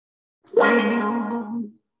And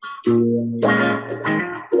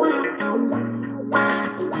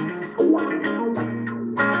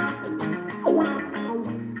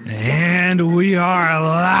we are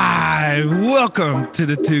live. Welcome to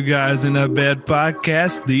the Two Guys in a Bed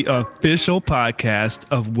podcast, the official podcast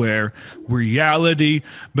of where reality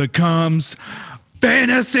becomes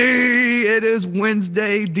fantasy. It is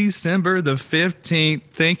Wednesday, December the 15th.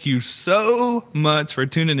 Thank you so much for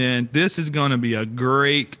tuning in. This is going to be a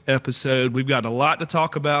great episode. We've got a lot to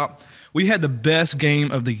talk about. We had the best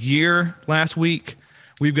game of the year last week.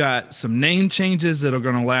 We've got some name changes that are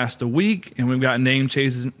going to last a week, and we've got name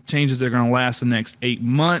changes that are going to last the next 8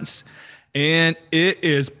 months. And it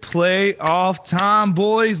is playoff time,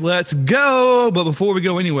 boys. Let's go. But before we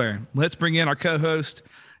go anywhere, let's bring in our co-host.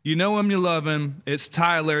 You know him, you love him. It's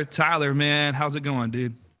Tyler. Tyler, man, how's it going,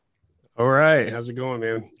 dude? All right. How's it going,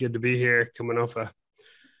 man? Good to be here. Coming off a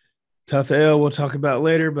tough L we'll talk about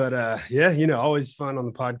later. But, yeah, always fun on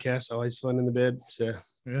the podcast, always fun in the bed. So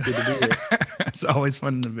good to be here. It's always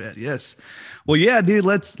fun in the bed. Yes. Well, yeah, dude,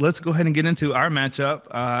 let's go ahead and get into our matchup.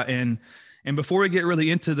 And before we get really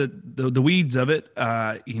into the weeds of it,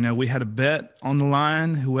 we had a bet on the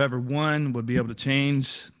line. Whoever won would be able to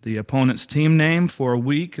change the opponent's team name for a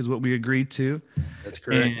week is what we agreed to. That's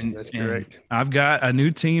correct. That's correct. I've got a new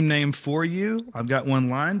team name for you. I've got one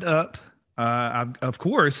lined up. Of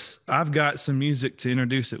course, I've got some music to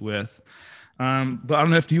introduce it with. But I don't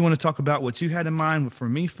know if you want to talk about what you had in mind for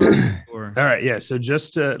me first. Or... All right. Yeah. So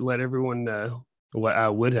just to let everyone know what I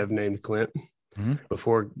would have named Clint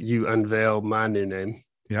before you unveil my new name.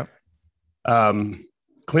 Yep.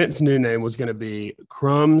 Clint's new name was going to be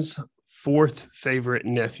Crumb's fourth favorite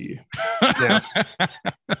nephew. Now,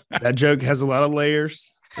 that joke has a lot of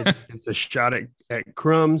layers. It's a shot at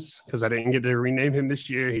Crumbs because I didn't get to rename him this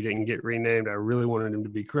year. He didn't get renamed. I really wanted him to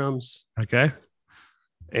be Crumbs. Okay.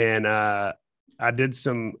 And I did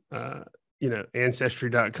some,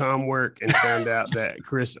 Ancestry.com work and found out that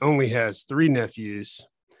Chris only has 3 nephews.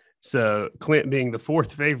 So Clint being the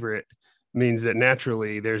fourth favorite means that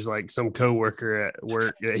naturally there's like some coworker at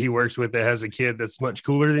work that he works with that has a kid that's much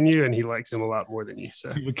cooler than you, and he likes him a lot more than you.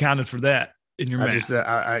 So you accounted for that in your math.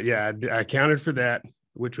 I accounted for that,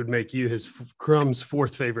 which would make you his Crumb's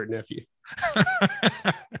fourth favorite nephew.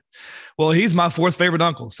 Well, he's my fourth favorite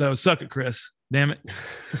uncle, so suck it, Chris. Damn it.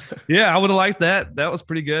 Yeah, I would have liked that. That was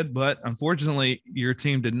pretty good, but unfortunately, your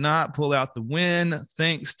team did not pull out the win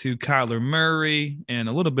thanks to Kyler Murray and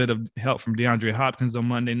a little bit of help from DeAndre Hopkins on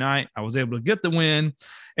Monday night. I was able to get the win,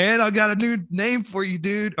 and I got a new name for you,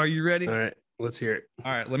 dude. Are you ready? All right, let's hear it.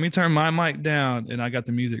 All right, let me turn my mic down, and I got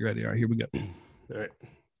the music ready. All right, here we go. All right.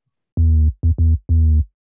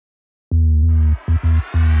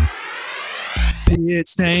 Pit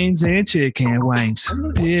stains and chicken wings.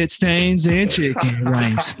 Pit stains and chicken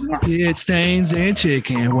wings. Pit stains and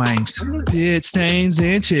chicken wings. Pit stains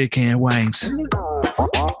and chicken wings.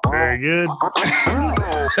 Very good.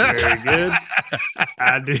 Very good.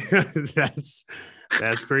 I do. That's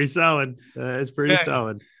pretty solid. That's pretty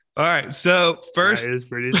solid. All right. So first, that is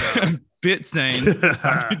pretty solid. Pit stain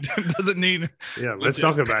doesn't need. Yeah, let's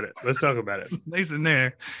talk about it. Let's talk about it. It's nice in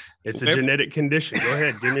there. It's a genetic condition. Go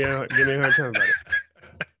ahead. Give me a hard time about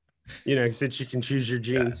it. Since you can choose your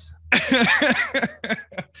genes.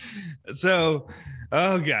 So,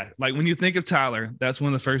 oh God, like when you think of Tyler, that's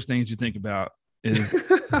one of the first things you think about.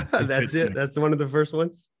 That's it. That's one of the first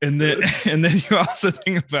ones. And then you also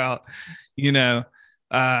think about,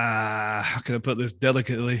 how can I put this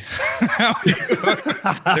delicately?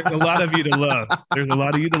 There's a lot of you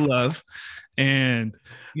to love. And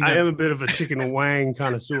I am a bit of a chicken wang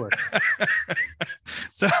connoisseur.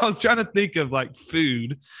 So I was trying to think of like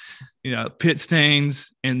food, pit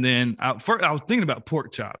stains. And then I was thinking about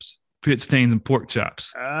pork chops, pit stains and pork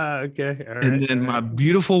chops. Okay. All right. And then my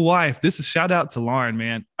beautiful wife, this is shout out to Lauren,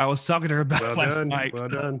 man. I was talking to her about last night. Well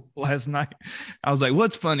done. Last night. I was like,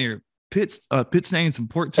 what's funnier? Pit stains and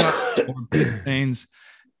pork chops or pit stains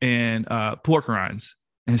and pork rinds?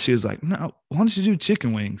 And she was like, no, why don't you do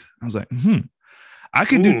chicken wings? I was like, I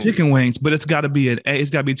could do chicken wings, but it's got to be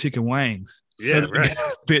chicken wings. Yeah, so right.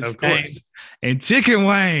 Pit stains and chicken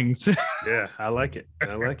wings. Yeah, I like it.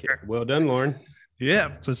 Well done, Lauren.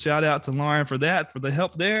 Yeah. So shout out to Lauren for that, for the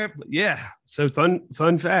help there. But yeah. So fun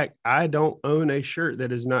fact, I don't own a shirt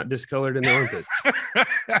that is not discolored in the armpits.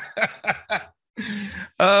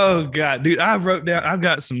 Oh God, dude, I've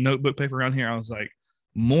got some notebook paper around here. I was like,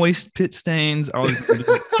 moist pit stains. I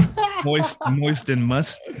was moist and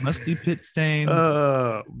musty pit stains.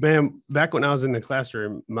 Man, back when I was in the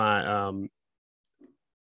classroom, my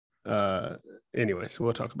anyways,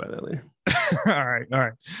 we'll talk about that later. All right.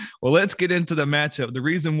 Well, let's get into the matchup. The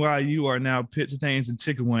reason why you are now pit stains and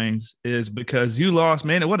chicken wings is because you lost,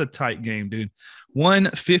 man. What a tight game, dude.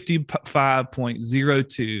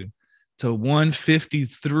 155.02 to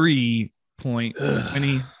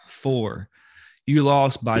 153.24. You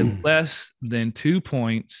lost by less than 2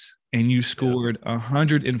 points, and you scored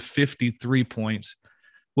 153 points,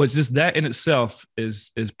 which just that in itself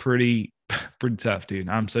is pretty tough, dude.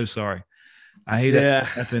 I'm so sorry. I hate it.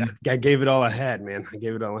 I gave it all I had, man. I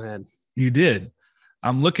gave it all I had. You did.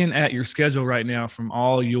 I'm looking at your schedule right now from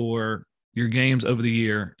all your games over the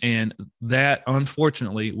year, and that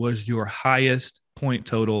unfortunately was your highest point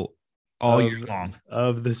total all year long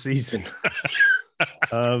of the season.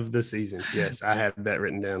 Of the season. Yes, I had that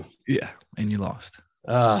written down. Yeah, and you lost.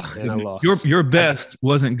 And I lost. Your best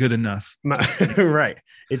wasn't good enough. Right.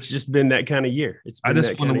 It's just been that kind of year. I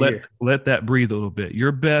just want to let that breathe a little bit.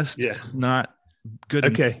 Your best is not good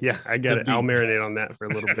enough. Okay, yeah, I got it. I'll marinate on that for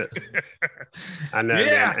a little bit. I know,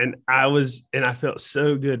 man. And I felt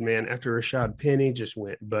so good, man, after Rashad Penny just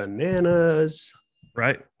went bananas.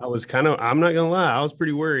 Right. I'm not gonna lie, I was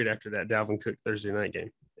pretty worried after that Dalvin Cook Thursday night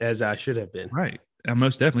game, as I should have been. Right. And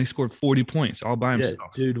most definitely scored 40 points all by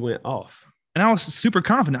himself. Dude went off. And I was super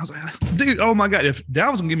confident. I was like, dude, oh my God, if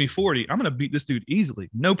Dalvin's gonna give me 40, I'm gonna beat this dude easily.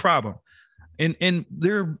 No problem. And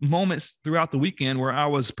there are moments throughout the weekend where I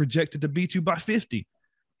was projected to beat you by 50.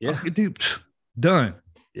 Yeah. Like, dude, done.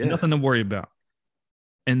 Yeah. Nothing to worry about.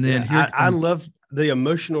 And then I love the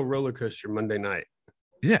emotional roller coaster Monday night.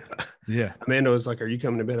 Yeah. Yeah. Amanda was like, "Are you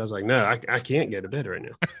coming to bed?" I was like, "No, I can't go to bed right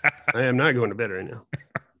now. I am not going to bed right now."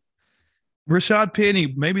 Rashad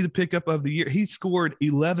Penny, maybe the pickup of the year. He scored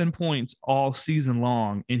 11 points all season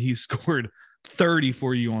long, and he scored 30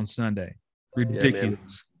 for you on Sunday.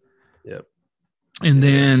 Ridiculous. Yep. And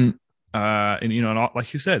then,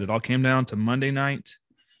 like you said, it all came down to Monday night.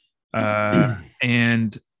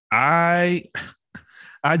 And I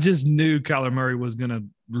just knew Kyler Murray was going to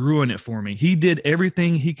ruin it for me. He did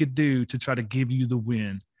everything he could do to try to give you the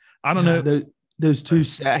win. I don't know. Those two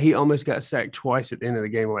he almost got sacked twice at the end of the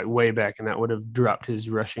game, like way back, and that would have dropped his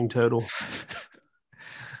rushing total.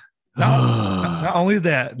 Not only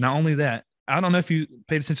that. I don't know if you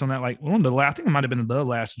paid attention on that. Like I think it might have been the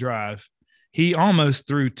last drive. He almost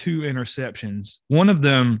threw 2 interceptions. One of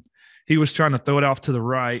them, he was trying to throw it off to the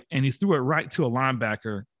right, and he threw it right to a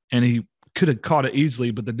linebacker, and he could have caught it easily,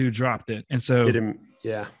 but the dude dropped it. And so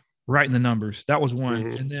right in the numbers. That was one.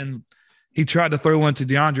 Mm-hmm. And then he tried to throw one to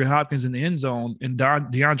DeAndre Hopkins in the end zone, and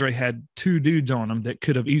DeAndre had 2 dudes on him that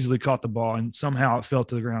could have easily caught the ball, and somehow it fell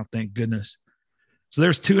to the ground, thank goodness. So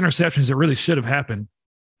there's 2 interceptions that really should have happened.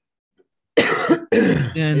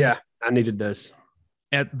 I needed this.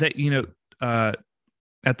 At that,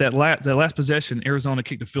 at that last possession, Arizona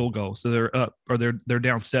kicked a field goal, so they're up, or they're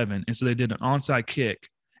down 7, and so they did an onside kick,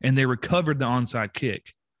 and they recovered the onside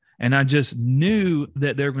kick. And I just knew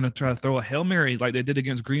that they were going to try to throw a Hail Mary like they did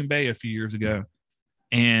against Green Bay a few years ago.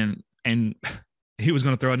 And he was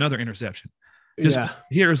going to throw another interception.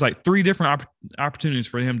 Here's like 3 different opportunities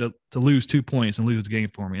for him to lose 2 points and lose the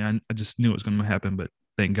game for me. I just knew it was going to happen, but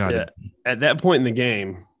thank God. Yeah. At that point in the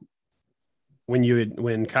game, when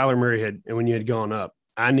Kyler Murray when you had gone up,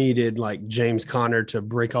 I needed like James Conner to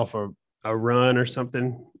break off a run or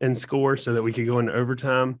something and score so that we could go into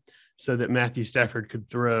overtime, so that Matthew Stafford could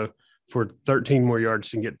throw for 13 more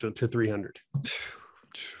yards and get to 300.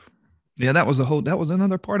 Yeah, that was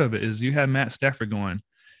another part of it, is you had Matt Stafford going,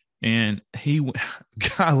 and he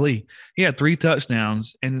had 3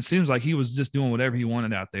 touchdowns, and it seems like he was just doing whatever he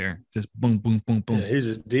wanted out there. Just boom, boom, boom, boom. Yeah, he was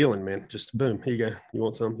just dealing, man. Just boom. Here you go. You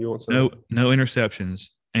want some? No interceptions.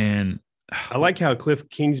 And I like how Cliff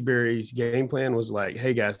Kingsbury's game plan was like,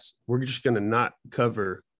 hey guys, we're just going to not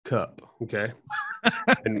cover Cup. Okay.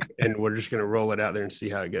 and we're just going to roll it out there and see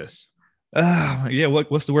how it goes. Yeah.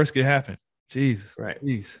 What's the worst could happen? Jeez. Right.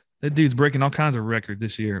 Jeez. That dude's breaking all kinds of records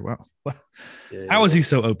this year. Wow. Yeah, how is he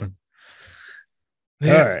so open?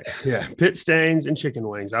 Yeah. All right. Yeah. Pit stains and chicken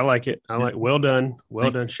wings. I like it. Well done.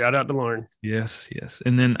 Well done. Shout out to Lauren. Yes.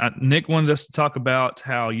 And then Nick wanted us to talk about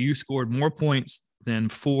how you scored more points than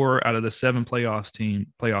 4 out of the 7 playoff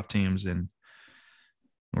teams. And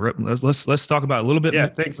let's talk about it a little bit. Yeah.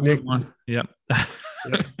 Thanks, Nick. Yep. I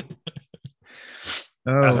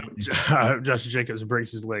hope Josh Jacobs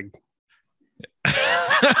breaks his leg.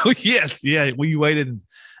 Yes. Yeah. We waited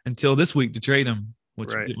until this week to trade him, which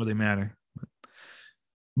didn't really matter.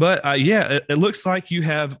 But it looks like you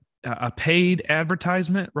have a paid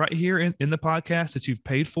advertisement right here in the podcast that you've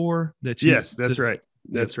paid for. Yes, that's right.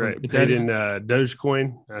 That's right. Paid in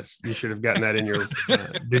Dogecoin. You should have gotten that in your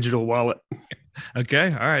digital wallet.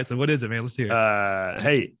 Okay. All right. So what is it, man? Let's hear it.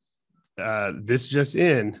 Hey, this just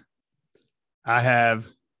in. I have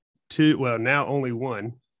two, well, now only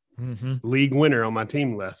one league winner on my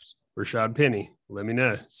team left. Rashad Penny. Let me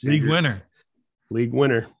know. League winner. League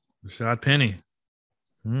winner. Rashad Penny.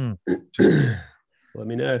 Let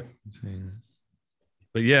me know.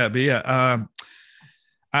 But yeah.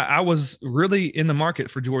 I was really in the market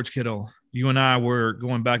for George Kittle. You and I were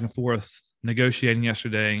going back and forth negotiating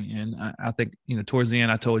yesterday, and I think towards the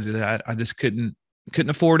end I told you that I just couldn't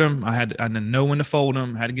afford him. I didn't know when to fold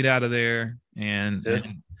him. Had to get out of there, and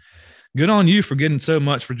good on you for getting so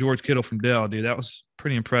much for George Kittle from Dell, dude. That was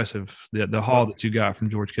pretty impressive. The haul that you got from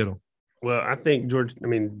George Kittle. Well, I think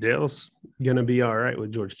Dell's gonna be all right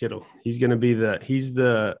with George Kittle. He's gonna be he's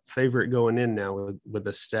the favorite going in now with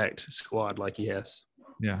a stacked squad like he has.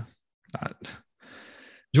 Yeah.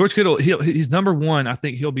 George Kittle, he's number one. I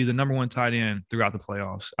think he'll be the number one tight end throughout the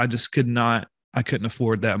playoffs. I just couldn't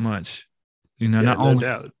afford that much, not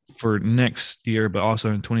only for next year, but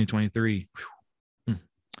also in 2023.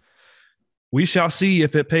 We shall see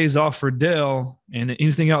if it pays off for Dell. And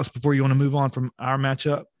anything else before you want to move on from our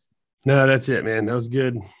matchup? No, that's it, man. That was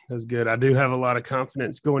good. I do have a lot of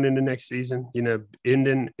confidence going into next season.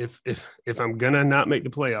 Ending if I'm gonna not make the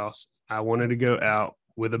playoffs, I wanted to go out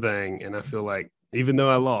with a bang, and I feel like even though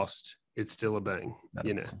I lost, it's still a bang.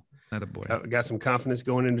 That a boy. I got some confidence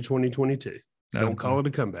going into 2022. Don't call it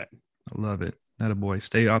a comeback. I love it. That a boy.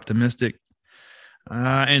 Stay optimistic.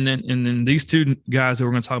 And then these two guys that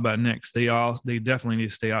we're going to talk about next, they definitely need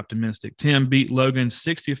to stay optimistic. Tim beat Logan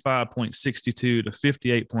 65.62 to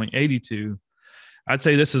 58.82. I'd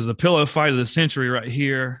say this is the pillow fight of the century right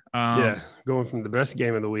here. Going from the best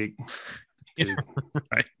game of the week to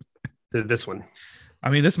this one. I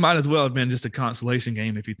mean, this might as well have been just a consolation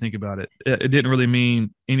game if you think about it. It didn't really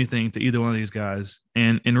mean anything to either one of these guys.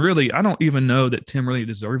 And really, I don't even know that Tim really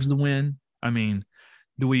deserves the win. I mean,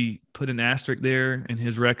 do we put an asterisk there in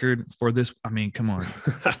his record for this? I mean, come on.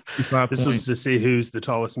 This was to see who's the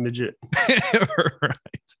tallest midget. Right.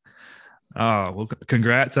 Oh, well,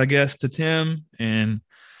 congrats, I guess, to Tim and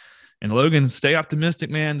Logan. Stay optimistic,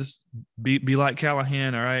 man. Just be like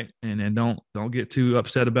Callahan, all right? And don't get too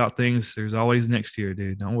upset about things. There's always next year,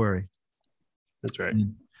 dude. Don't worry. That's right.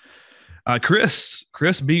 Chris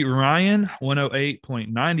beat Ryan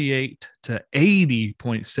 108.98 to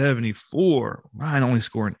 80.74. Ryan only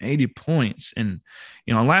scoring 80 points. And,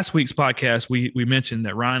 on last week's podcast, we mentioned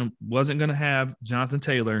that Ryan wasn't going to have Jonathan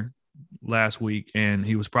Taylor last week, and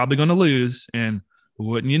he was probably going to lose. And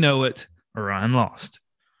wouldn't you know it, Ryan lost.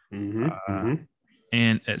 And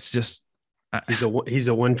it's just he's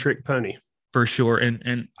a one-trick pony. For sure.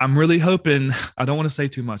 And I'm really hoping – I don't want to say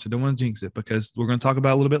too much. I don't want to jinx it because we're going to talk about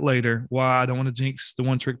it a little bit later why I don't want to jinx the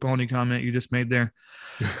one-trick pony comment you just made there.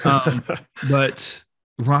 But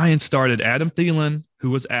Ryan started Adam Thielen, who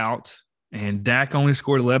was out, and Dak only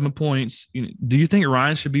scored 11 points. Do you think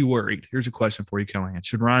Ryan should be worried? Here's a question for you, Callahan.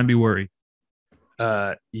 Should Ryan be worried?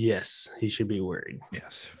 Yes, he should be worried.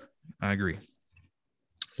 Yes, I agree.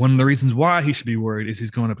 One of the reasons why he should be worried is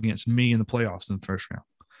he's going up against me in the playoffs in the first round.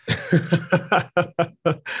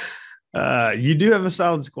 You do have a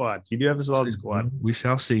solid squad. We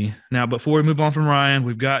shall see. Now, before we move on from Ryan,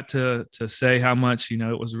 we've got to say how much, it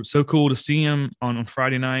was so cool to see him on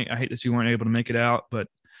Friday night. I hate that you weren't able to make it out, but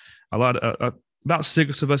about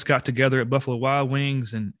 6 of us got together at Buffalo Wild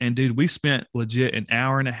Wings, and dude, we spent legit an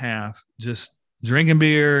hour and a half just drinking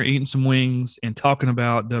beer, eating some wings, and talking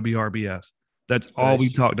about WRBF. That's all we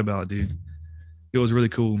talked about, dude. It was really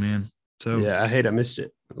cool, man. So yeah, I missed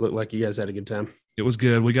it. It looked like you guys had a good time. It was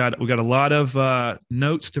good. We got a lot of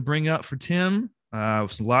notes to bring up for Tim. A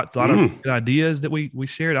lot of good ideas that we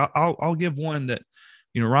shared. I'll give one that,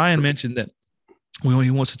 Ryan mentioned that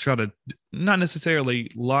he wants to try to not necessarily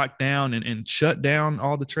lock down and shut down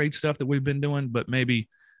all the trade stuff that we've been doing, but maybe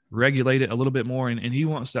regulate it a little bit more. And he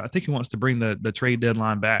wants to, I think he wants to bring the trade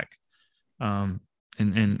deadline back.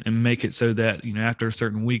 And make it so that, after a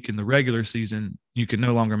certain week in the regular season, you can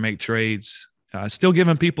no longer make trades. Still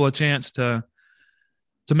giving people a chance to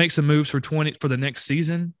make some moves for the next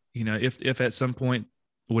season. If at some point,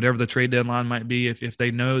 whatever the trade deadline might be, if they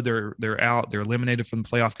know they're out, they're eliminated from the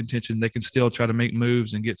playoff contention, they can still try to make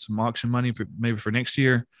moves and get some auction money for next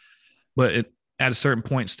year. But at a certain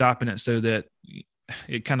point, stopping it so that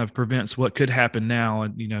it kind of prevents what could happen now.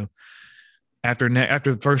 And, after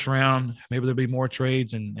the first round, maybe there'll be more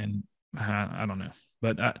trades, and I don't know.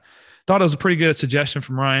 But I thought it was a pretty good suggestion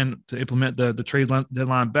from Ryan to implement the trade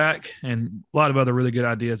deadline back, and a lot of other really good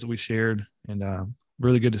ideas that we shared, and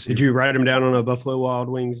really good to see. Did you write them down on a Buffalo Wild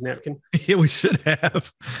Wings napkin? Yeah, we should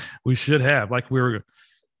have. Like we were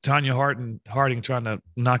Tanya Harding trying to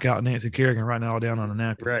knock out Nancy Kerrigan right now down on a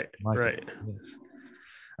napkin. Right. Yes.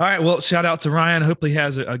 All right. Well, shout out to Ryan. Hopefully he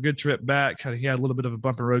has a good trip back. He had a little bit of a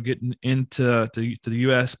bumper road getting into the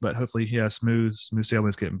U.S., but hopefully he has smooth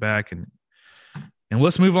sailings getting back. And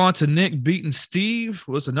let's move on to Nick beating Steve.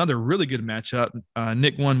 Was another really good matchup.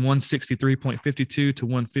 Nick won 163.52 to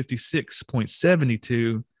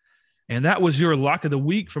 156.72. And that was your lock of the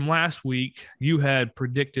week from last week. You had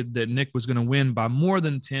predicted that Nick was going to win by more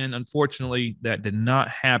than 10. Unfortunately, that did not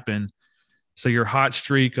happen. So your hot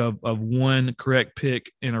streak of one correct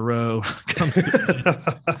pick in a row.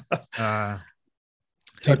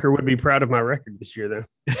 Tucker would be proud of my record this year, though.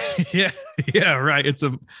 Yeah, right. It's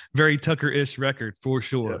a very Tucker-ish record for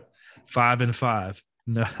sure. Yeah. 5-5.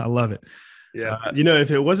 No, I love it. Yeah.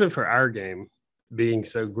 If it wasn't for our game being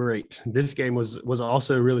so great, this game was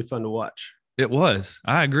also really fun to watch. It was.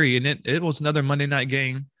 I agree. And it was another Monday night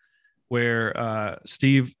game where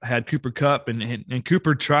Steve had Cooper Kupp and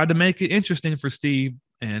Cooper tried to make it interesting for Steve.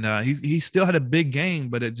 And he still had a big game,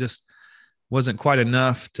 but it just wasn't quite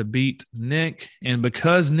enough to beat Nick. And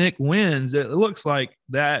because Nick wins, it looks like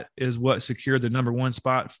that is what secured the number one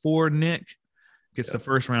spot for Nick. Gets the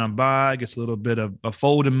first round bye, gets a little bit of a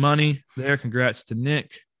folding money there. Congrats to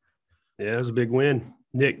Nick. Yeah, it was a big win.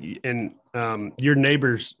 Nick, and your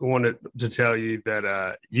neighbors wanted to tell you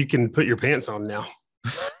that you can put your pants on now.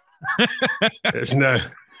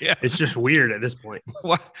 It's just weird at this point.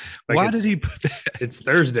 Why did he put that? It's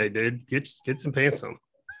Thursday, dude. Get some pants on.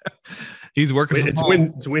 He's working from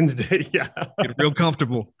home. It's Wednesday. Yeah. Get real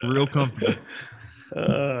comfortable.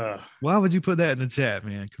 Why would you put that in the chat,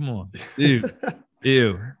 man? Come on. Dude.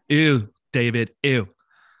 Ew, David. Ew.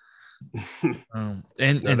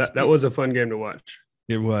 That was a fun game to watch.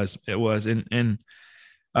 It was. And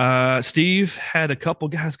Steve had a couple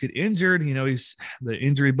guys get injured. The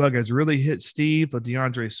injury bug has really hit Steve with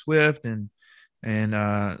DeAndre Swift and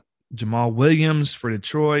Jamal Williams for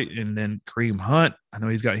Detroit, and then Kareem Hunt. I know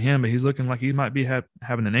he's got him, but he's looking like he might be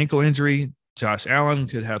having an ankle injury. Josh Allen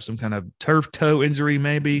could have some kind of turf toe injury,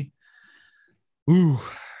 maybe. Ooh.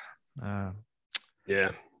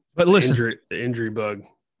 Yeah. But listen, the injury bug.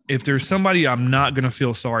 If there's somebody I'm not going to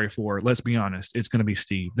feel sorry for, let's be honest, it's going to be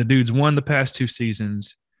Steve. The dude's won the past 2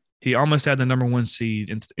 seasons. He almost had the number 1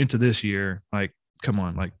 seed into this year. Like, come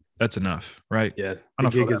on, like that's enough, right? Yeah. I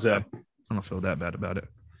don't feel that bad about it.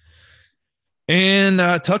 And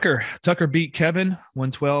Tucker beat Kevin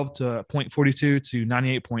 112 to 0.42 to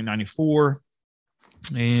 98.94.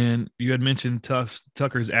 And you had mentioned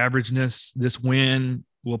Tucker's averageness. This win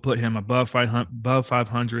will put him above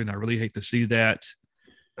 500. I really hate to see that.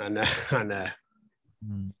 I know.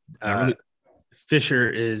 Fisher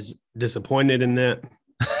is disappointed in that.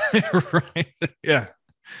 Right. Yeah.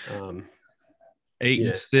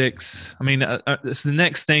 8-6. I mean, it's the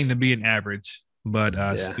next thing to be an average,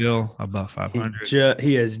 but still above 500.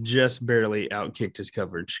 He has just barely outkicked his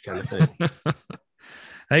coverage, kind of thing.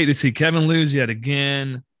 I hate to see Kevin lose yet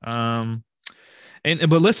again. But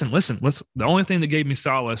listen. The only thing that gave me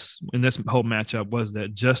solace in this whole matchup was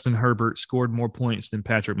that Justin Herbert scored more points than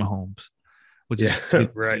Patrick Mahomes, which is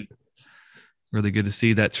right. Really good to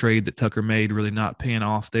see that trade that Tucker made really not paying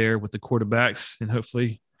off there with the quarterbacks, and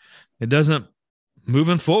hopefully it doesn't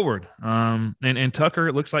moving forward. And Tucker,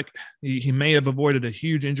 it looks like he may have avoided a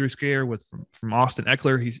huge injury scare from Austin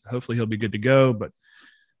Eckler. Hopefully he'll be good to go, but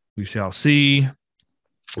we shall see.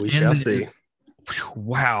 We shall see.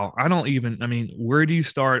 Wow. Where do you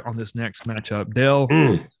start on this next matchup? Dell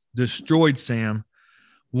destroyed Sam.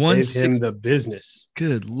 Gave him the business.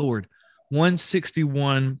 Good Lord.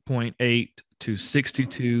 161.8 to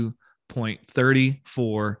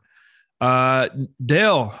 62.34.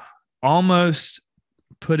 Dell almost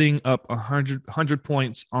putting up 100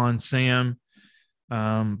 points on Sam,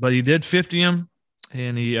 but he did 50 him,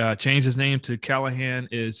 and he changed his name to Callahan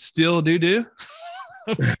is still doo-doo.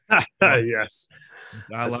 Yes.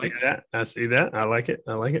 I see that. I like it.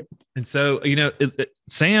 And so,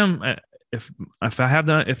 Sam, if I have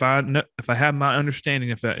my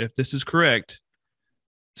understanding, if this is correct,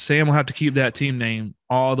 Sam will have to keep that team name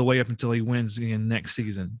all the way up until he wins again next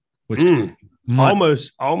season, which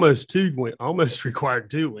almost required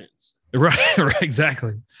 2 wins. Right.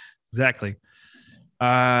 Exactly.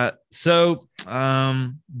 So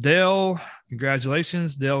Dale,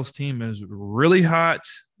 congratulations. Dale's team is really hot.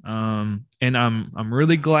 And I'm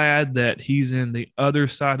really glad that he's in the other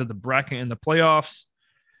side of the bracket in the playoffs.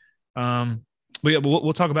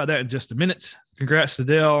 We'll talk about that in just a minute. Congrats to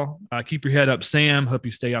Dale. Keep your head up, Sam. Hope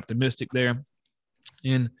you stay optimistic there.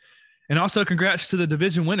 And also congrats to the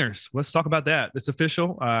division winners. Let's talk about that. It's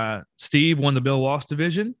official. Steve won the Bill Walsh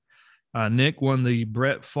division. Nick won the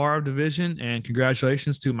Brett Favre division, and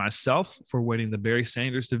congratulations to myself for winning the Barry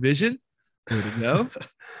Sanders division. Way to go.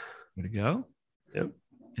 Way to go. Yep.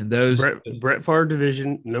 And those Brett Favre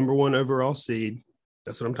division, number 1 overall seed.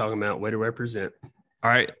 That's what I'm talking about. Way to represent. All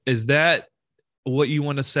right. Is that what you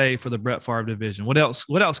want to say for the Brett Favre division? What else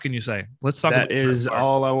can you say? Let's talk about that. Is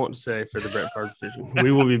all I want to say for the Brett Favre division.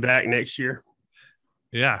 We will be back next year.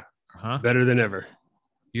 Yeah. Better than ever.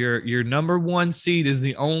 Your number 1 seed is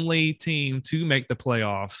the only team to make the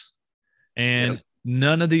playoffs, and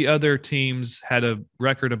none of the other teams had a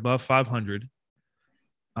record above 500.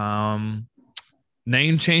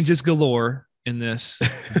 Name changes galore in this.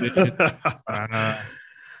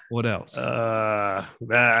 What else?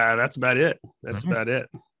 That's about it. That's about it.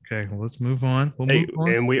 Okay, well, let's move on.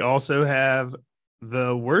 And we also have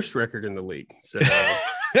the worst record in the league. So,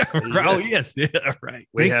 oh yes, yeah, right.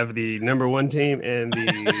 We have the number 1 team and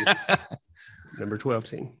the number 12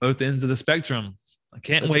 team. Both ends of the spectrum. I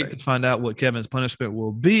can't wait to find out what Kevin's punishment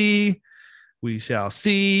will be. We shall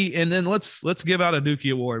see. And then let's give out a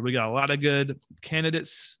Dookie Award. We got a lot of good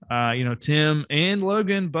candidates. Tim and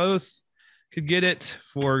Logan both could get it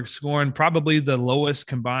for scoring probably the lowest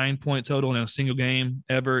combined point total in a single game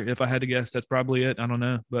ever. If I had to guess, that's probably it. I don't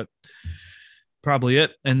know, but probably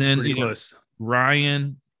it. And then close.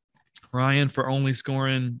 Ryan for only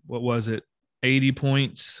scoring, what was it, 80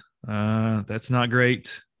 points. That's not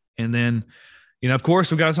great. And then, of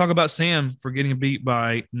course, we got to talk about Sam for getting beat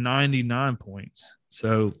by 99 points.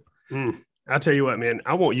 So I'll tell you what, man,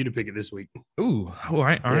 I want you to pick it this week. Ooh, all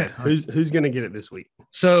right. Who's going to get it this week?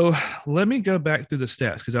 So let me go back through the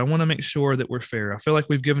stats because I want to make sure that we're fair. I feel like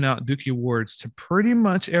we've given out Dookie Awards to pretty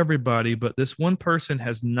much everybody, but this one person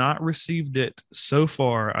has not received it so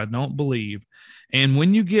far, I don't believe. And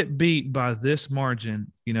when you get beat by this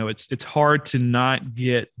margin, it's hard to not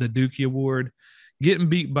get the Dookie Award. Getting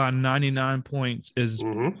beat by 99 points is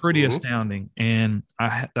pretty astounding. And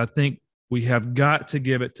I think we have got to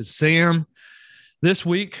give it to Sam this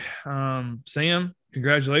week. Sam,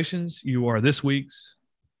 congratulations. You are this week's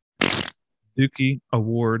Dookie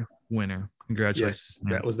Award winner. Congratulations.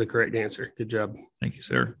 Yes, that was the correct answer. Good job. Thank you,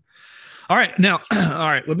 sir. All right. Now,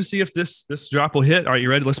 let me see if this drop will hit. All right, you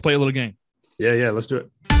ready? Let's play a little game. Yeah, let's do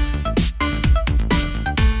it.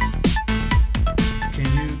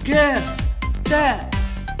 Can you guess that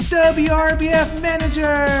WRBF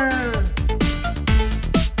manager?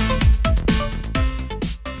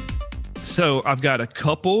 So I've got a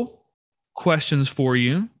couple questions for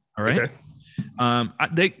you. All right. Okay.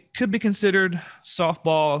 They could be considered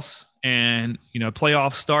softballs, and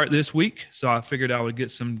playoffs start this week. So I figured I would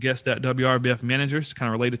get some guess that WRBF managers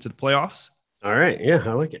kind of related to the playoffs. All right. Yeah,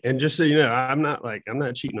 I like it. And just so you know, I'm not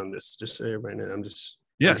cheating on this. Just so everybody knows,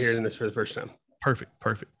 I'm hearing this for the first time. Perfect.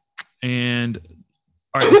 And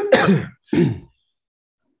all right.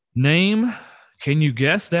 Can you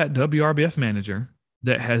guess that WRBF manager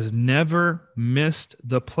that has never missed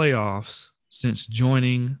the playoffs since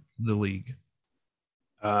joining the league?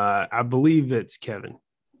 I believe it's Kevin.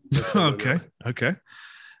 Okay.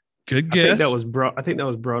 Good guess. I think that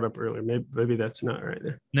was brought up earlier. Maybe that's not right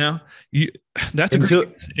there. Now,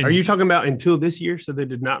 are you talking about until this year? So they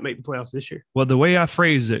did not make the playoffs this year? Well, the way I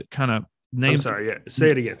phrased it, kind of name. I'm sorry. Yeah.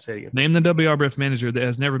 Say it again. Name the WRBF manager that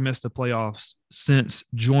has never missed the playoffs since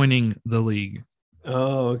joining the league.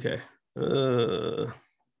 Oh, okay. Let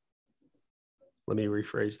me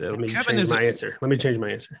rephrase that. Let me change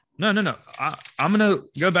my answer. No. I'm going to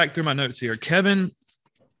go back through my notes here. Kevin,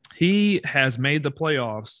 he has made the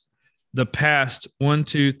playoffs the past 9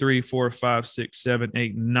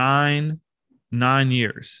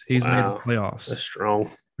 years. He's made the playoffs. That's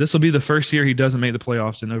strong. This will be the first year he doesn't make the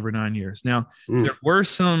playoffs in over 9 years. Now, there were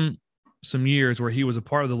some years where he was a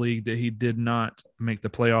part of the league that he did not make the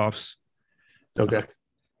playoffs. Okay.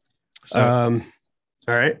 All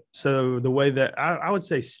right. So the way that I would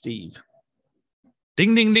say Steve.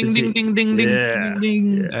 Ding, ding, ding, ding, ding, ding, ding,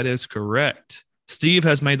 ding. That is correct. Steve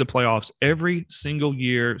has made the playoffs every single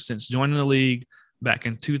year since joining the league back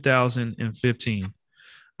in 2015.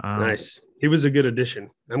 Nice. He was a good addition.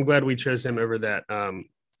 I'm glad we chose him over that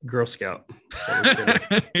Girl Scout.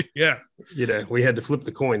 Yeah. We had to flip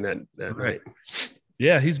the coin that night.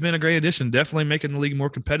 Yeah, he's been a great addition. Definitely making the league more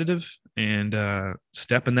competitive and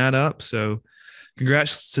stepping that up. So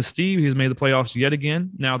congrats to Steve. He's made the playoffs yet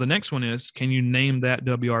again. Now, the next one is, can you name that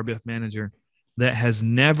WRBF manager that has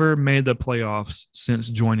never made the playoffs since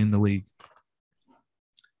joining the league?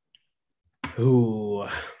 Ooh, I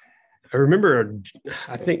remember,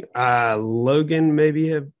 I think Logan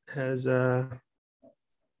maybe has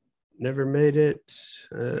never made it.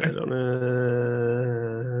 I don't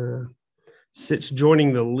know. since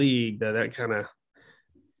joining the league, that kind of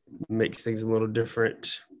makes things a little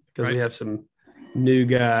different because we have some new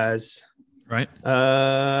guys. Right.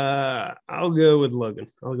 I'll go with Logan.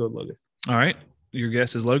 All right. Your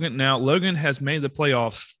guess is Logan. Now, Logan has made the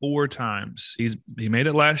playoffs 4 times. He made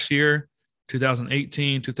it last year,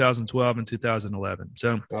 2018, 2012, and 2011.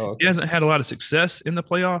 So he hasn't had a lot of success in the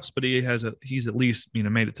playoffs, but he's at least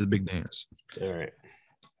made it to the big dance. All right.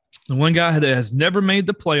 The one guy that has never made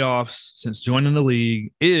the playoffs since joining the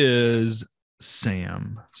league is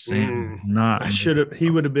Sam. He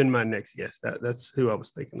would have been my next guess. That's who I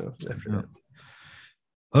was thinking of after that.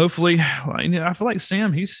 Hopefully, I feel like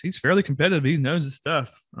Sam, he's fairly competitive. He knows his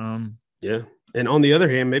stuff. Yeah. And on the other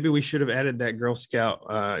hand, maybe we should have added that Girl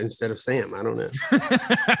Scout instead of Sam. I don't know.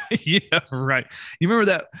 Yeah, right. You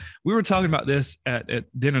remember that we were talking about this at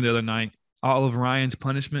dinner the other night, all of Ryan's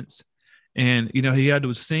punishments. And, he had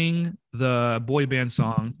to sing the boy band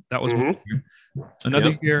song. That was one year.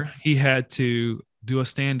 Another year, he had to do a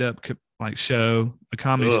stand-up show, a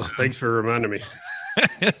comedy show. Thanks for reminding me.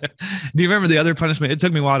 Do you remember the other punishment? It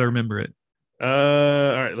took me a while to remember it. All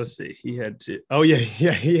right, let's see. He had to. Oh yeah.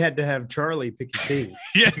 He had to have Charlie pick his team.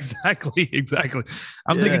 Yeah, exactly.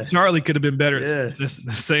 I'm thinking Charlie could have been better than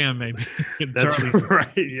Sam, maybe. That's Charlie, right.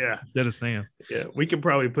 Yeah, instead of Sam. Yeah, we could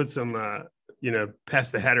probably put some,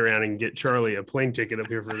 pass the hat around and get Charlie a plane ticket up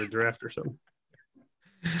here for the draft or something.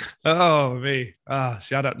 Oh me!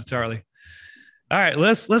 Shout out to Charlie. All right,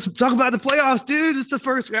 let's talk about the playoffs, dude. It's the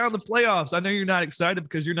first round of the playoffs. I know you're not excited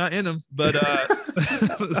because you're not in them, but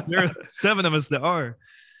there are 7 of us that are,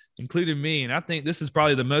 including me. And I think this is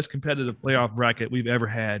probably the most competitive playoff bracket we've ever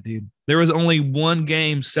had, dude. There was only one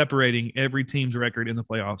game separating every team's record in the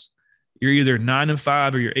playoffs. You're either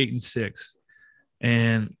 9-5 or you're 8-6.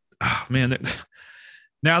 And man,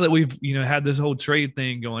 now that we've had this whole trade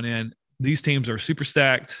thing going in, these teams are super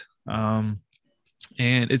stacked.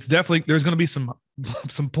 And it's definitely there's going to be some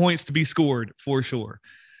points to be scored for sure.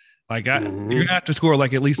 You're going to have to score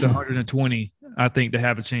at least 120, I think, to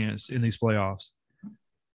have a chance in these playoffs.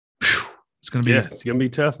 It's going to be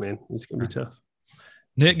tough, man. It's going to be tough.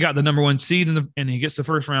 Nick got the number 1 seed and he gets the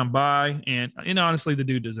first round bye. And honestly, the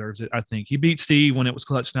dude deserves it. I think he beat Steve when it was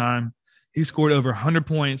clutch time. He scored over 100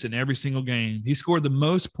 points in every single game. He scored the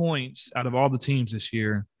most points out of all the teams this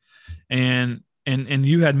year. And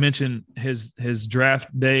you had mentioned his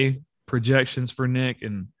draft day projections for Nick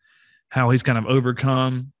and how he's kind of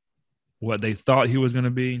overcome what they thought he was going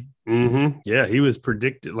to be. Mm-hmm. Yeah, he was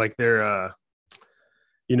predicted the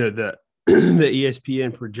the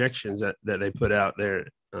ESPN projections that they put out there.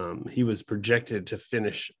 He was projected to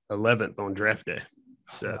finish 11th on draft day.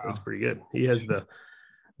 So that's pretty good. He has the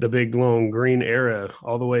big long green arrow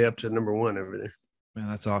all the way up to number 1 over there. Man,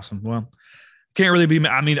 that's awesome. Well, can't really be.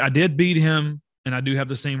 I mean, I did beat him. And I do have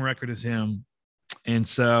the same record as him. And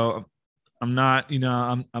so I'm not,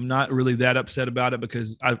 I'm not really that upset about it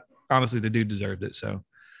because honestly, the dude deserved it. So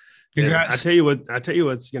congrats. I tell you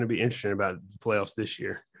what's going to be interesting about the playoffs this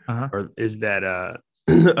year is that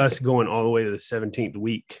us going all the way to the 17th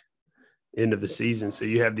week end of the season. So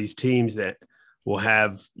you have these teams that will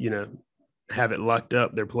have it locked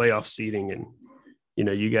up, their playoff seeding. And,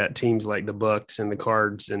 you got teams like the Bucks and the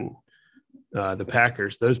Cards and the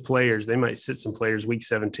Packers. Those players, they might sit some players week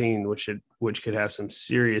 17, which could have some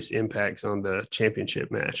serious impacts on the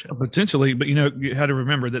championship match. Potentially, but you had to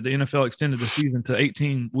remember that the NFL extended the season to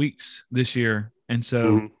 18 weeks this year, and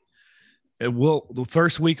so the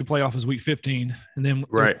first week of playoff is week 15, and then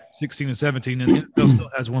 16 and 17, and the NFL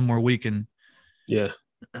still has one more week. And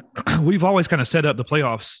we've always kind of set up the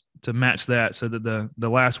playoffs to match that, so that the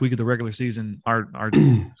last week of the regular season are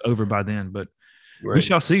over by then, but. Right. We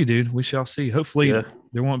shall see, dude. We shall see. Hopefully,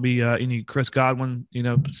 there won't be any Chris Godwin,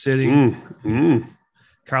 sitting,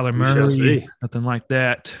 Kyler Murray, nothing like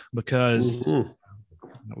that, because that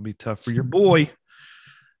would be tough for your boy.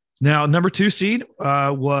 Now, number 2 seed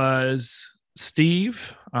was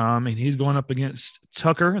Steve, and he's going up against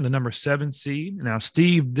Tucker in the number 7 seed. Now,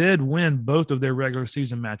 Steve did win both of their regular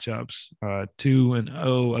season matchups,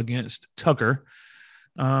 2-0 against Tucker.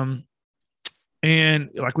 And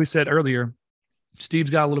like we said earlier, Steve's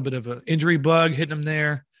got a little bit of an injury bug hitting him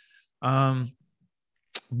there.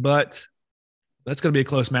 But that's going to be a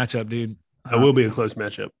close matchup, dude. It will be a close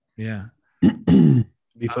matchup. Yeah.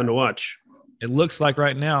 Be fun to watch. It looks like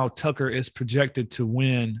right now Tucker is projected to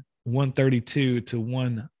win 132 to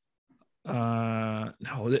 1. No.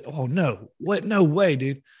 What? No way,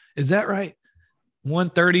 dude. Is that right?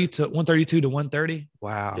 132 to 130?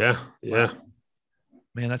 Wow. Yeah. Wow.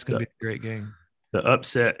 Man, that's going to be a great game. The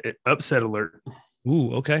upset alert.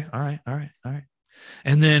 Ooh, okay. All right.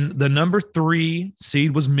 And then the number 3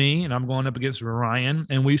 seed was me, and I'm going up against Ryan,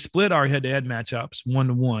 and we split our head-to-head matchups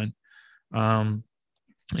 1-1.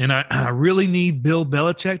 And I really need Bill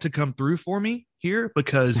Belichick to come through for me here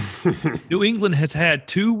because New England has had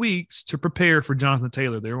 2 weeks to prepare for Jonathan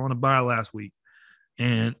Taylor. They were on a bye last week.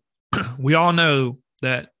 And we all know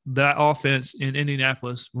that offense in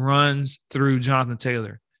Indianapolis runs through Jonathan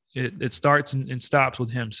Taylor. It starts and stops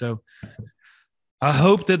with him. So I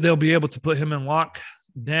hope that they'll be able to put him in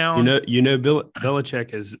lockdown. Bill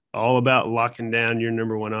Belichick is all about locking down your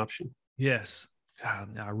number 1 option. Yes.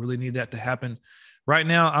 God, I really need that to happen. Right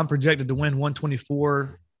now, I'm projected to win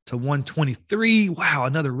 124 to 123. Wow,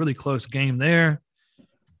 another really close game there.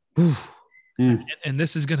 And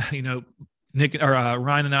this is going to, Nick or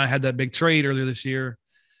Ryan and I had that big trade earlier this year,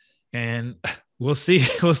 and we'll see.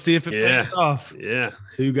 We'll see if it pays off. Yeah.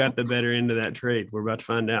 Who got the better end of that trade? We're about to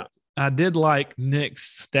find out. I did like Nick's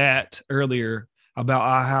stat earlier about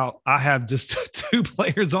how I have just 2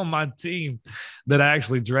 players on my team that I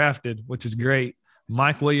actually drafted, which is great.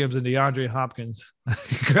 Mike Williams and DeAndre Hopkins.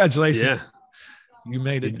 Congratulations. Yeah. You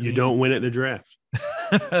made it. You don't win at the draft.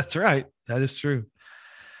 That's right. That is true.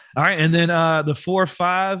 All right. And then the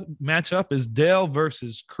 4-5 matchup is Dale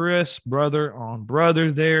versus Chris, brother on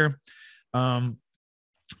brother there. And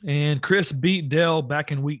Chris beat Dale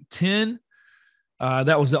back in week 10.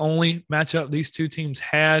 That was the only matchup these 2 teams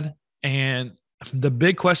had. And the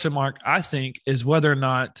big question mark, I think, is whether or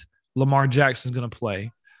not Lamar Jackson is going to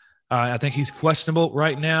play. I think he's questionable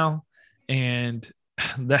right now. And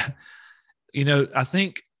that, I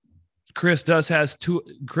think Chris does have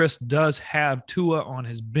Tua on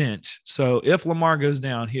his bench. So if Lamar goes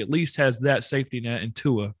down, he at least has that safety net in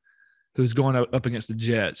Tua, who's going up against the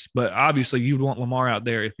Jets. But obviously you'd want Lamar out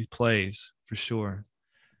there if he plays for sure.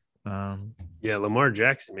 Yeah, Lamar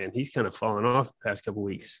Jackson, man, he's kind of fallen off the past couple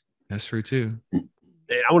weeks. That's true too. And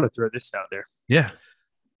I want to throw this out there. Yeah.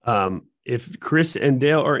 If Chris and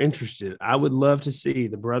Dale are interested, I would love to see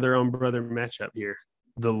the brother on brother matchup here.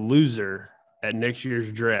 The loser at next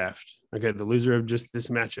year's draft, okay, the loser of just this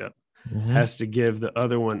matchup has to give the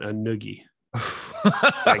other one a noogie.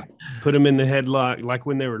 Like put them in the headlock, like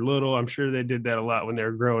when they were little. I'm sure they did that a lot when they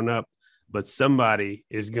were growing up. But somebody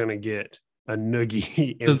is gonna get a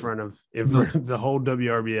noogie in front of the whole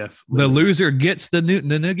WRBF. The loser gets the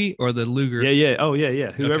noogie, or the Luger? Yeah. Oh,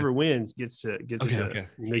 yeah. Whoever wins gets to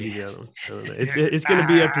noogie the other one. It's going to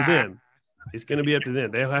be up to them. It's going to be up to them.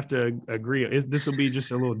 They'll have to agree. This will be just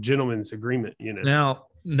a little gentleman's agreement, Now,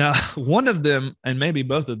 one of them, and maybe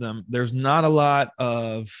both of them, there's not a lot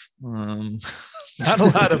of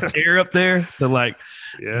air up there to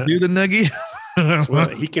do the noogie. Well,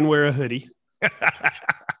 he can wear a hoodie.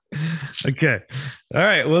 Okay. All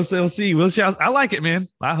right. We'll see. We'll see. I like it, man.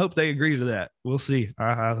 I hope they agree to that. We'll see.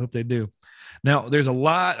 I hope they do. Now, there's a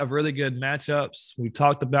lot of really good matchups. We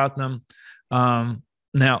talked about them. Now,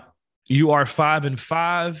 you are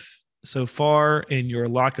 5-5 so far in your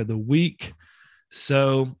lock of the week.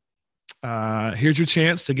 So here's your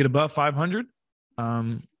chance to get above 500.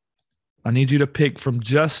 I need you to pick from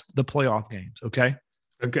just the playoff games. Okay.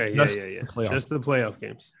 Okay. Yeah. Just the playoff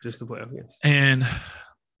games. And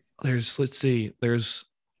there's the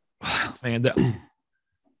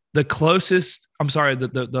closest,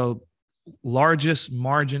 the largest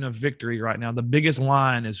margin of victory right now. The biggest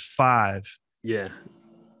line is 5. Yeah.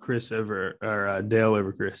 Chris over or Dale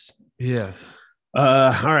over Chris. Yeah.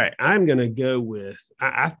 All right. I'm going to go with,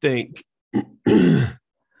 I think I'm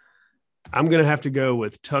going to have to go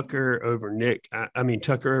with Tucker over Nick.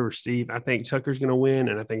 Tucker over Steve. I think Tucker's going to win,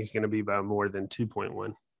 and I think it's going to be by more than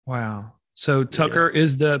 2.1. Wow. So Tucker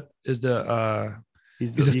is the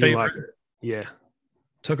favorite. Yeah.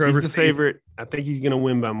 Tucker he's over the favorite. I think he's going to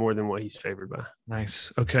win by more than what he's favored by.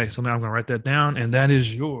 Nice. Okay. So now I'm going to write that down, and that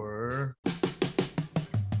is your.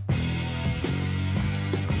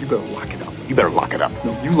 You better lock it up. You better lock it up.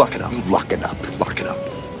 No, you lock it up. You lock it up. Lock it up.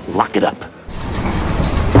 Lock it up.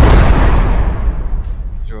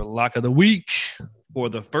 Your lock of the week for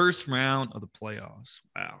the first round of the playoffs.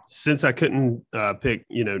 Wow. Since I couldn't pick,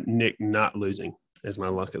 Nick not losing as my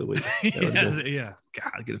lock of the week. Yeah.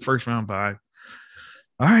 God, get a first round bye.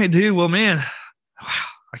 All right, dude. Well, man, wow,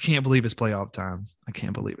 I can't believe it's playoff time. I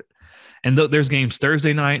can't believe it. And there's games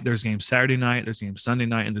Thursday night, there's games Saturday night, there's games Sunday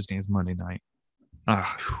night, and there's games Monday night.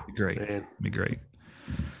 Be great. Man. Be great.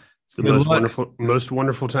 It's the most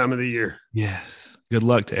wonderful time of the year. Yes. Good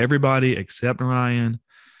luck to everybody except Ryan.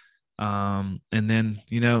 And then,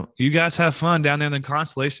 you guys have fun down there in the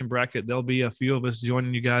constellation bracket. There'll be a few of us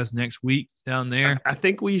joining you guys next week down there. I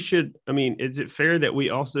think we should. Is it fair that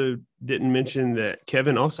we also didn't mention that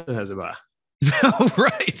Kevin also has a bye? Oh,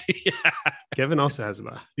 right. Yeah. Kevin also has a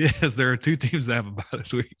bye. Yes, there are two teams that have a bye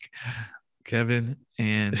this week. Kevin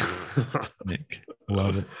and Nick.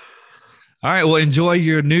 Love it. All right. Well, enjoy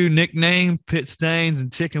your new nickname, Pit Stains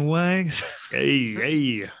and Chicken Wings.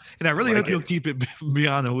 Hey. And I really Like hope you'll it. keep it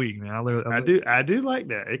beyond the week, man. I do like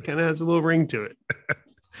that. It kind of has a little ring to it.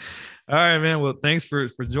 All right, man. Well, thanks for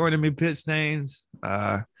joining me, Pit Stains.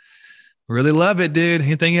 Really love it, dude.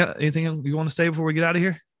 Anything you want to say before we get out of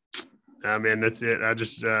here? Man, that's it. I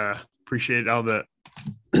just appreciate all the,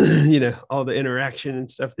 all the interaction and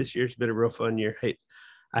stuff this year. It's been a real fun year.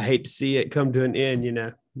 I hate to see it come to an end.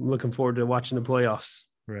 I'm looking forward to watching the playoffs.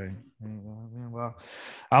 Right. Well,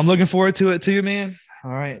 I'm looking forward to it too, man.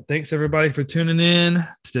 All right. Thanks everybody for tuning in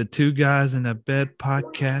to the Two Guys in a Bed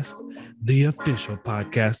podcast, the official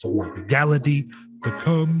podcast where reality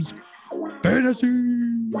becomes fantasy.